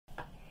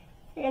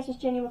Hey guys, it's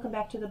Jenny. Welcome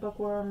back to the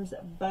Bookworms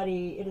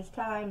Buddy. It is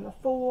time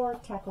for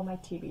Tackle My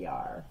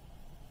TBR.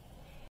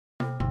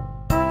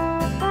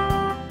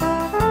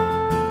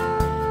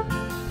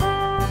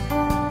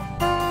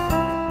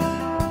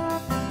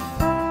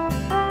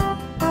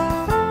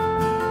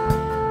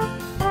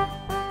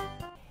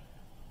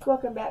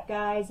 Welcome back,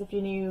 guys. If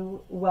you're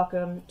new,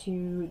 welcome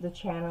to the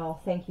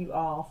channel. Thank you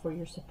all for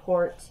your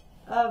support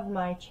of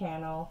my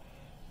channel.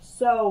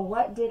 So,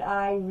 what did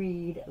I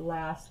read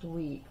last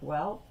week?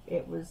 Well,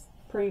 it was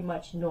pretty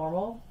much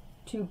normal.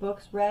 2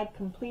 books read,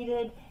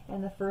 completed,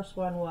 and the first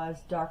one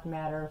was Dark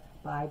Matter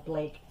by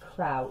Blake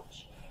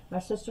Crouch. My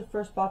sister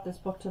first brought this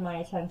book to my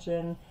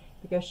attention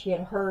because she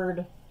had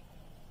heard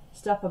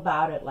stuff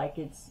about it, like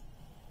it's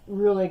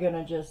really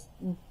gonna just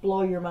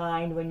blow your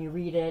mind when you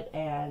read it,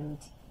 and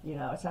you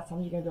know, it's not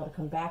something you're gonna be able to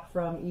come back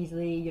from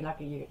easily. You're not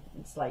gonna,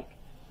 it's like,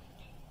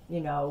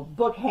 you know,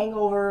 book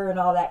hangover and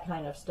all that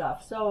kind of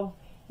stuff. So,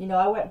 you know,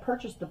 I went and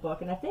purchased the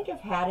book, and I think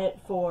I've had it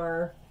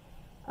for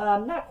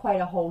not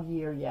quite a whole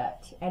year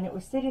yet. And it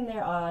was sitting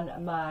there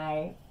on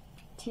my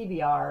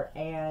TBR,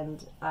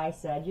 and I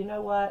said, you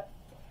know what?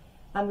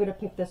 I'm going to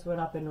pick this one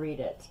up and read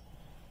it.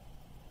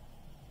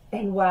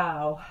 And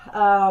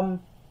wow.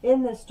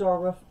 In this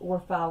story,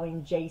 we're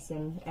following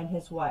Jason and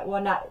his wife.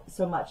 Well, not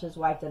so much his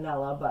wife,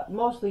 Danella, but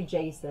mostly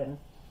Jason.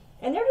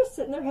 And they're just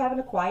sitting there having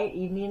a quiet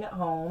evening at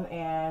home,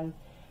 and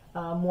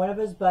one of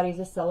his buddies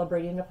is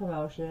celebrating a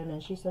promotion,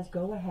 and she says,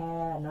 go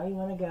ahead, I know you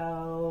want to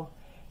go.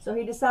 So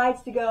he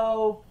decides to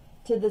go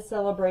to the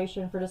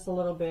celebration for just a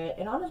little bit,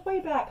 and on his way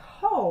back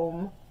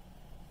home,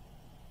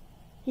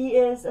 he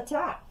is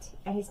attacked,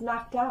 and he's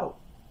knocked out.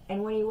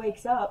 And when he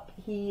wakes up,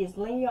 he is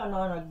laying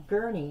on a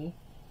gurney,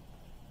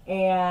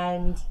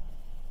 and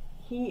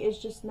he is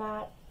just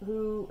not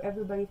who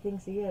everybody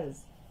thinks he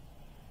is.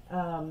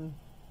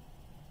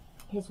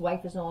 His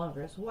wife is no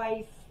longer his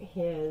wife,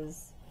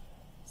 his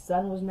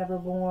son was never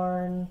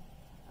born,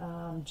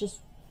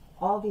 just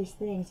all these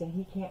things, and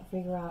he can't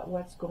figure out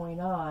what's going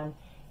on.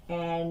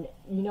 And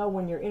you know,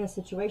 when you're in a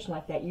situation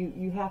like that,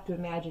 you have to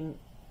imagine,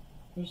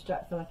 you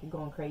start feeling like you're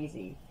going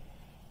crazy,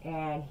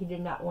 and he did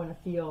not want to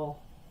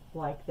feel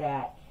like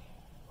that.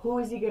 Who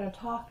is he going to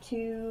talk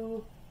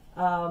to,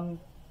 and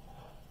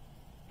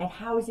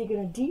how is he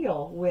going to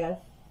deal with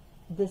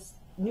this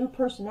new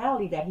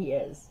personality that he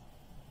is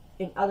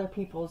in other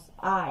people's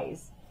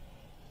eyes?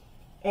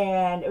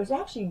 And it was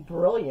actually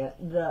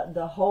brilliant,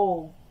 the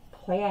whole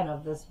plan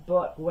of this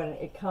book, when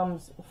it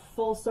comes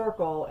full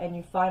circle and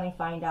you finally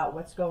find out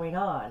what's going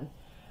on.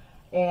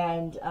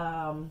 And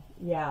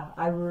yeah,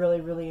 I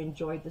really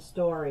enjoyed the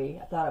story.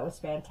 I thought it was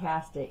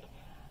fantastic.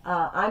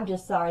 I'm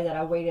just sorry that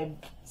I waited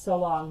so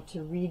long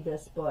to read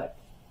this book.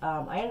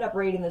 I ended up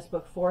rating this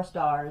book 4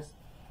 stars,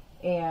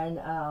 and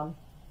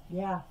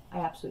yeah, I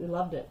absolutely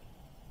loved it.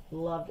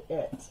 Loved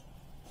it.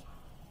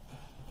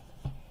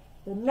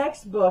 The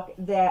next book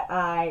that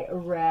I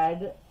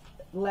read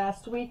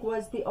last week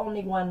was The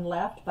Only One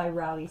Left by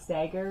Riley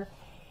Sager.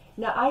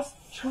 Now, I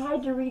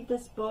tried to read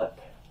this book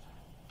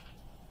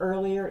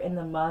earlier in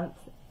the month,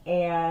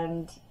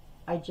 and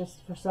I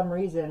just, for some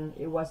reason,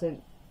 it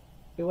wasn't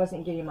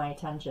getting my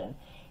attention.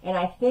 And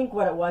I think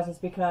what it was is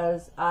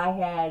because I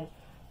had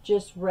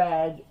just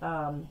read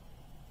The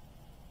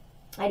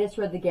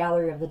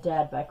Gallery of the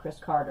Dead by Chris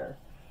Carter.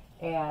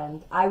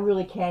 And I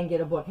really can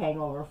get a book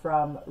hangover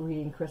from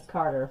reading Chris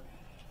Carter.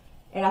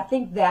 And I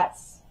think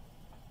that's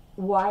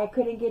why I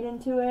couldn't get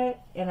into it,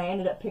 and I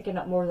ended up picking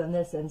up more than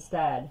this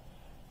instead.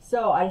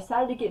 So I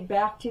decided to get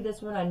back to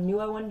this one. I knew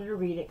I wanted to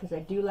read it because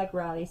I do like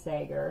Riley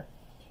Sager.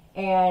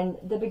 And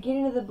the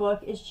beginning of the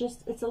book is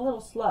just, it's a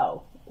little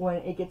slow when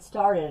it gets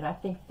started, and I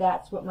think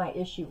that's what my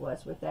issue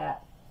was with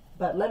that.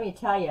 But let me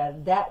tell you,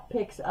 that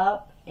picks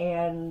up,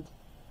 and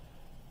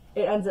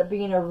it ends up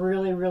being a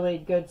really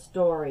good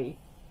story.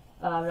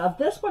 Now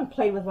this one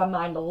played with my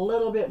mind a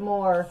little bit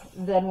more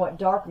than what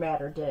Dark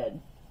Matter did.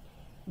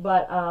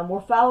 But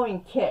we're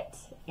following Kit,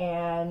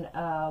 and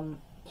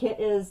Kit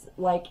is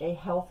like a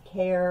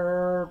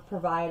healthcare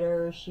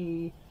provider.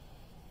 She's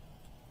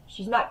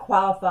not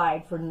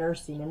qualified for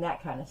nursing and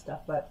that kind of stuff,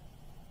 but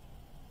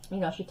you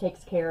know, she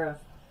takes care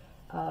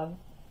of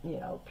you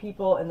know,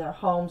 people in their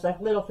homes,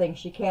 like little things.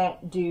 She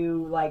can't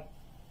do, like,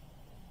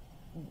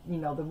 you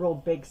know, the real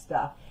big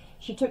stuff.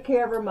 She took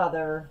care of her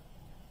mother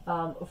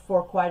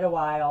for quite a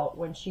while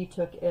when she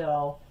took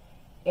ill,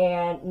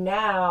 and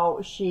now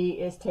she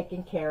is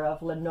taking care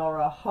of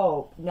Lenora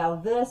Hope. Now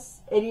this,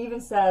 it even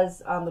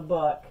says on the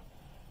book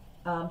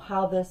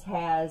how this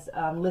has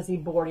Lizzie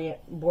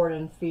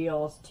Borden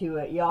feels to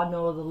it. Y'all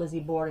know the Lizzie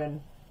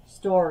Borden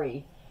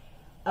story,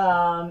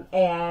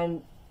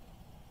 and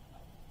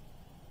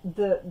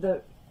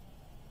the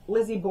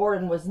Lizzie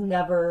Borden was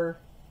never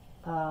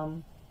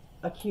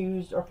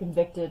accused or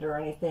convicted or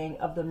anything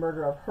of the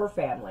murder of her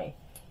family.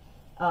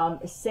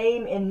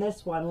 Same in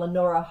this one.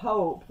 Lenora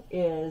Hope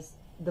is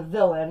the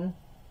villain,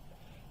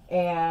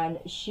 and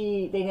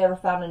they never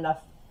found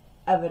enough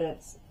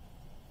evidence,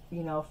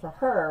 you know, for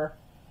her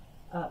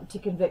to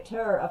convict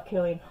her of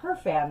killing her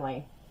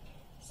family.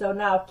 So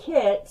now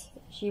Kit,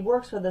 she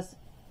works for this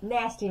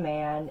nasty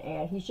man,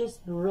 and he's just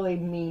really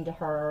mean to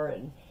her,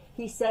 and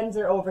he sends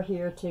her over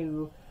here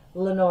to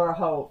Lenora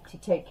Hope to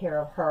take care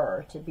of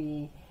her, to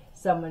be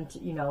someone to,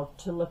 you know,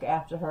 to look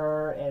after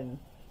her. And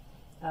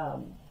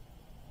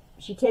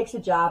she takes a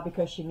job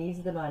because she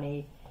needs the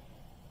money,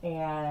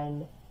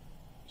 and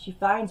she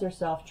finds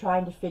herself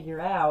trying to figure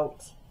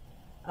out,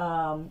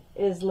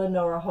 is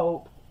Lenora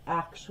Hope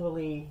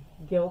actually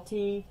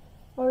guilty,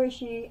 or is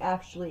she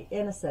actually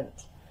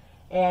innocent?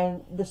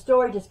 And the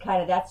story just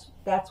kind of,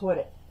 that's what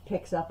it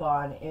picks up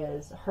on,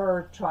 is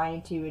her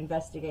trying to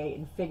investigate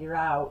and figure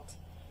out,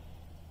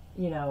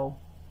 you know,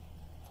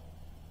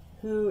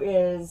 who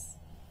is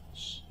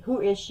she,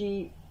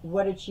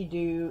 what did she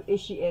do,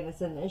 is she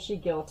innocent, is she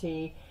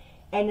guilty?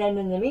 And then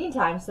in the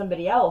meantime,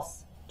 somebody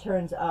else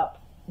turns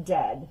up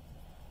dead,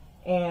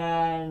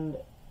 and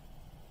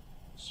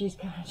she's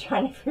kind of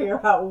trying to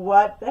figure out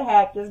what the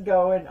heck is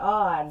going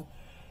on.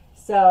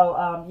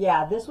 So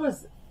yeah, this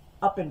was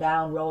up and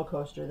down roller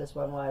coaster, this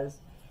one was,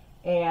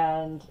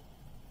 and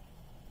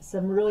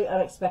some really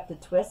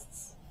unexpected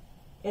twists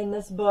in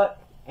this book,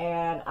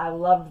 and I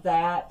loved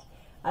that.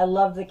 I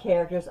loved the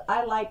characters.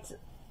 I liked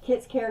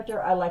Kit's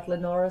character, I liked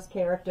Lenora's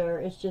character.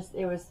 It's just,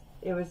 it was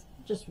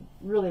just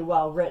really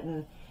well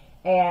written,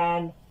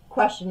 and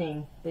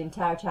questioning the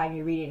entire time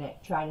you're reading it,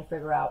 trying to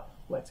figure out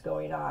what's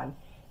going on.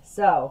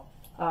 So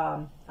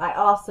I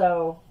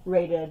also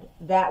rated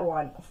that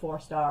one 4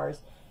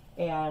 stars,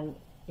 and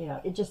you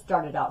know, it just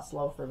started out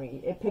slow for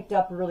me. It picked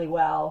up really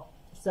well,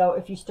 so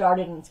if you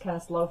started and it's kind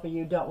of slow for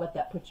you, don't let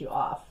that put you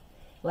off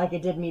like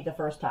it did me the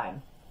first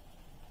time.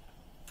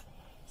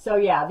 So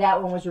yeah,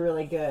 that one was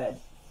really good.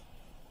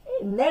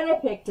 And then I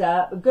picked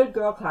up A Good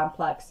Girl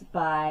Complex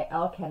by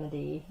Elle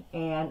Kennedy,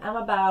 and I'm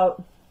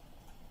about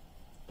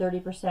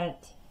 30%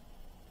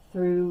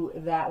 through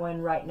that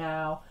one right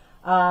now.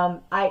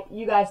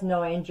 You guys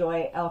know I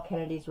enjoy Elle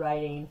Kennedy's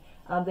writing.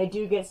 They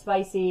do get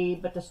spicy,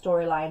 but the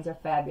storylines are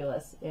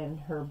fabulous in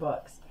her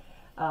books.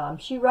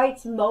 She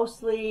writes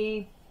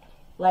mostly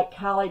like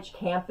college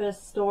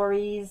campus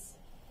stories,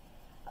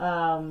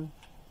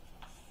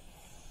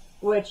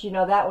 which, you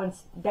know,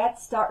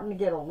 that's starting to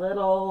get a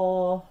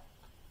little,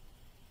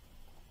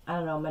 I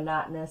don't know,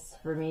 monotonous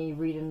for me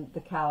reading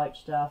the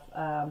college stuff.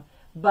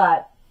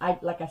 But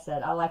like I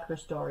said, I like her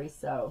stories.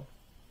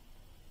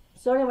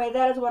 So anyway,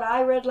 that is what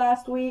I read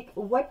last week.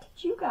 What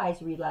did you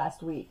guys read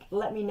last week?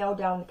 Let me know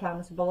down in the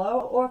comments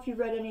below. Or if you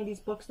read any of these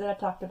books that I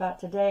talked about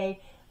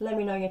today, let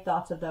me know your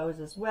thoughts of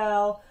those as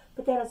well.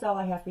 But that is all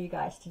I have for you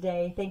guys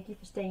today. Thank you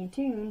for staying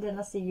tuned, and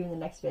I'll see you in the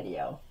next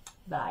video.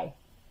 Bye.